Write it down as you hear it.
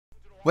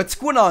What's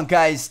going on,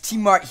 guys?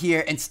 T-Mart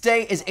here, and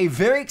today is a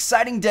very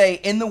exciting day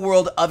in the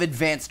world of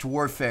Advanced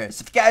Warfare.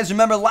 So if you guys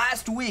remember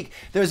last week,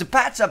 there was a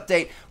patch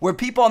update where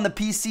people on the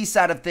PC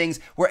side of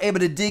things were able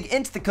to dig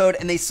into the code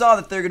and they saw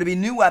that there are going to be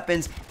new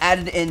weapons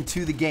added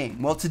into the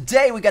game. Well,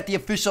 today we got the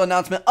official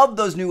announcement of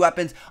those new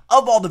weapons,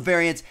 of all the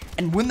variants,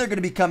 and when they're going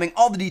to be coming,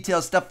 all the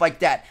details, stuff like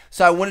that.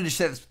 So I wanted to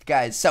share this with you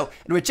guys. So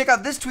anyway, check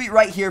out this tweet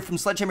right here from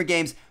Sledgehammer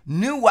Games.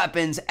 New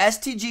weapons,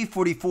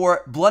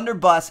 STG44,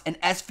 Blunderbuss,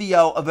 and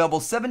SVO available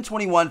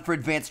 7/21 for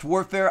Advanced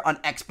Warfare on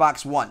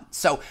Xbox One.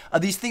 So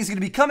these things are going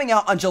to be coming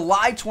out on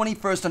July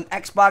 21st on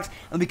Xbox, and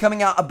they'll be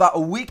coming out about a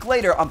week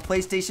later on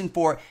PlayStation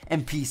 4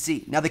 and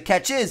PC. Now the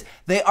catch is,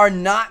 they are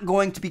not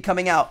going to be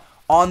coming out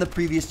on the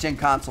previous gen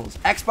consoles.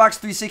 Xbox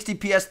 360,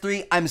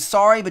 PS3, I'm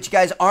sorry, but you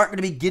guys aren't going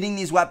to be getting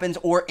these weapons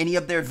or any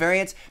of their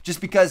variants just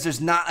because there's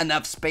not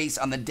enough space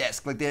on the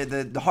disc. Like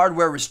the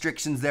hardware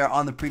restrictions there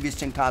on the previous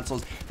gen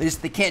consoles,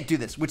 they can't do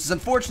this, which is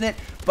unfortunate,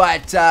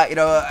 but you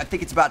know, I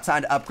think it's about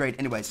time to upgrade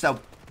anyway. So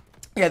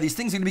yeah, these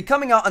things are going to be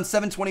coming out on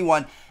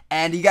 7/21,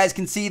 and you guys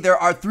can see there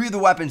are three of the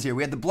weapons here.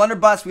 We have the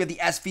Blunderbuss, we have the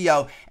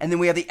SVO, and then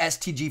we have the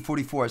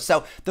STG44.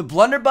 So the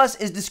Blunderbuss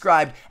is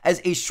described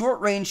as a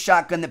short-range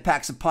shotgun that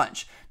packs a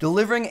punch.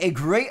 Delivering a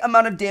great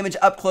amount of damage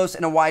up close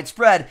and a wide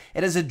spread,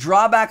 it has a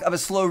drawback of a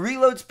slow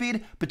reload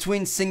speed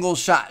between single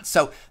shots.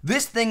 So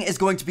this thing is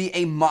going to be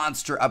a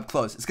monster up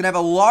close. It's going to have a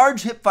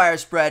large hipfire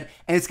spread,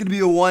 and it's going to be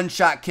a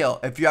one-shot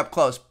kill if you're up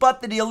close.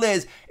 But the deal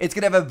is, it's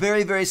going to have a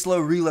very, very slow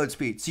reload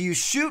speed. So you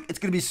shoot, it's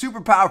going to be super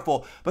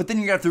powerful, but then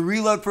you're going to have to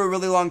reload for a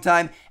really long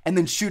time and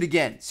then shoot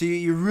again. So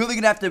you're really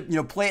going to have to, you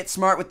know, play it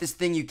smart with this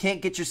thing. You can't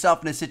get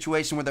yourself in a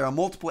situation where there are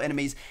multiple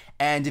enemies,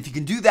 and if you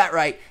can do that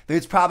right, then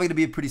it's probably going to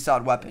be a pretty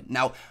solid weapon.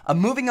 Now,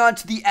 moving on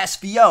to the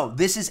SVO.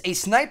 This is a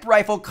sniper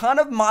rifle kind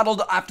of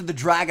modeled after the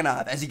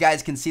Dragunov, as you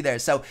guys can see there.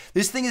 So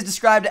this thing is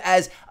described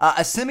as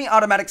a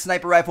semi-automatic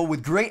sniper rifle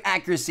with great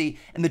accuracy,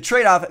 and the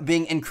trade-off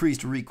being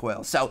increased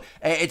recoil. So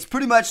it's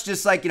pretty much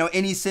just like, you know,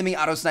 any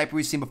semi-auto sniper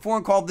we've seen before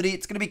in Call of Duty.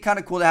 It's going to be kind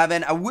of cool to have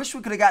in. I wish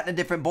we could have gotten a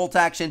different bolt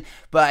action,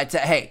 but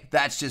hey,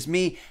 that's just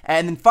me.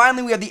 And then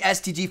finally, we have the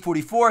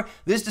STG44.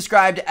 This is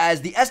described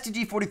as the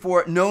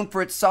STG44, known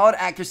for its solid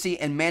accuracy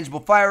and manageable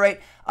fire rate.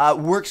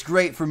 Works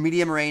great for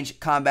medium range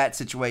combat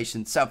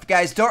situations. So if you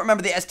guys don't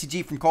remember the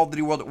STG from Call of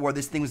Duty World at War,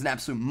 this thing was an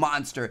absolute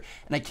monster,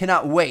 and I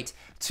cannot wait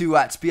to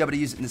be able to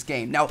use it in this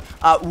game. Now,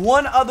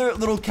 one other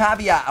little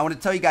caveat I want to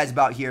tell you guys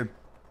about here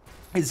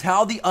is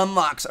how the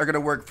unlocks are going to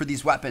work for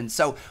these weapons.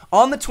 So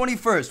on the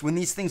 21st, when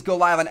these things go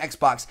live on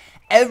Xbox,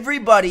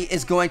 everybody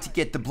is going to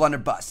get the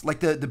Blunderbuss,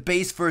 like the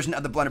base version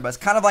of the Blunderbuss,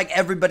 kind of like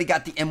everybody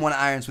got the M1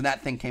 irons when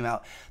that thing came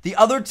out. The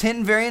other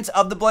 10 variants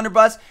of the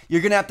Blunderbuss,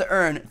 you're going to have to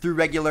earn through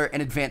regular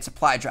and advanced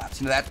supply drops.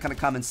 You know, that's kind of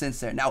common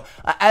sense there. Now,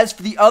 as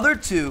for the other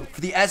two,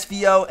 for the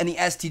SVO and the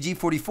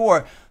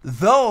STG44,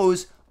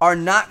 those are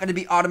not going to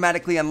be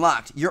automatically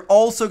unlocked. You're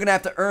also going to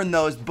have to earn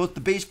those, both the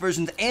base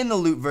versions and the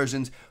loot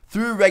versions,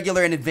 through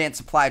regular and advanced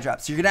supply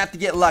drops. So you're going to have to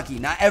get lucky.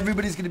 Not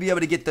everybody's going to be able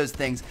to get those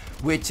things,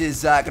 which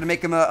is going to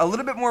make them a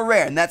little bit more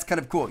rare, and that's kind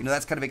of cool. You know,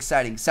 that's kind of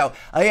exciting. So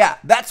yeah,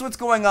 that's what's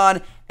going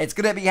on. It's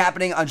going to be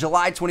happening on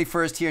July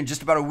 21st here in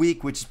just about a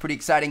week, which is pretty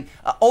exciting.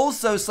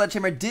 Also,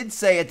 Sledgehammer did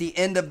say at the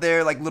end of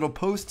their little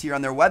post here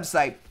on their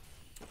website,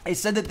 they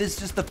said that this is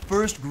just the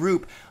first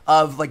group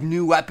of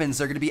new weapons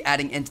they're going to be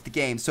adding into the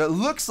game. So it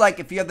looks like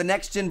if you have the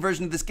next gen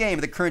version of this game,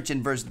 or the current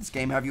gen version of this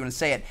game, however you want to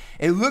say it,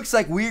 it looks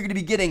like we're going to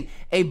be getting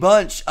a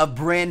bunch of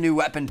brand new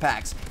weapon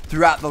packs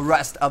throughout the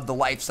rest of the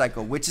life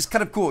cycle, which is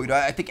kind of cool. You know,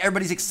 I think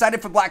everybody's excited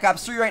for Black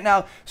Ops 3 right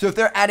now. So if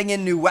they're adding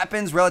in new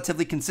weapons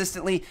relatively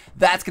consistently,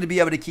 that's going to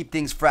be able to keep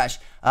things fresh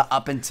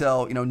up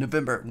until, you know,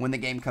 November when the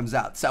game comes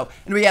out. So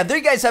anyway, yeah, there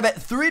you guys have it.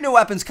 3 new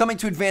weapons coming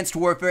to Advanced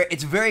Warfare.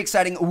 It's very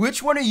exciting.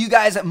 Which one are you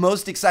guys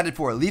most excited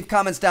for? Leave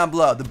comments down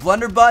below. The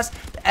Blunderbuss,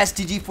 the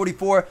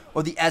STG44,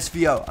 or the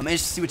SVO. I'm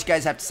anxious to see what you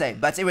guys have to say.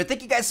 But anyway,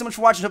 thank you guys so much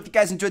for watching. Hope you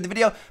guys enjoyed the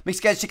video. Make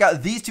sure you guys check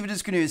out these 2 videos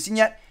if you're new, seen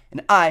yet,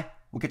 and I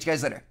will catch you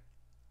guys later.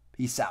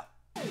 Peace out.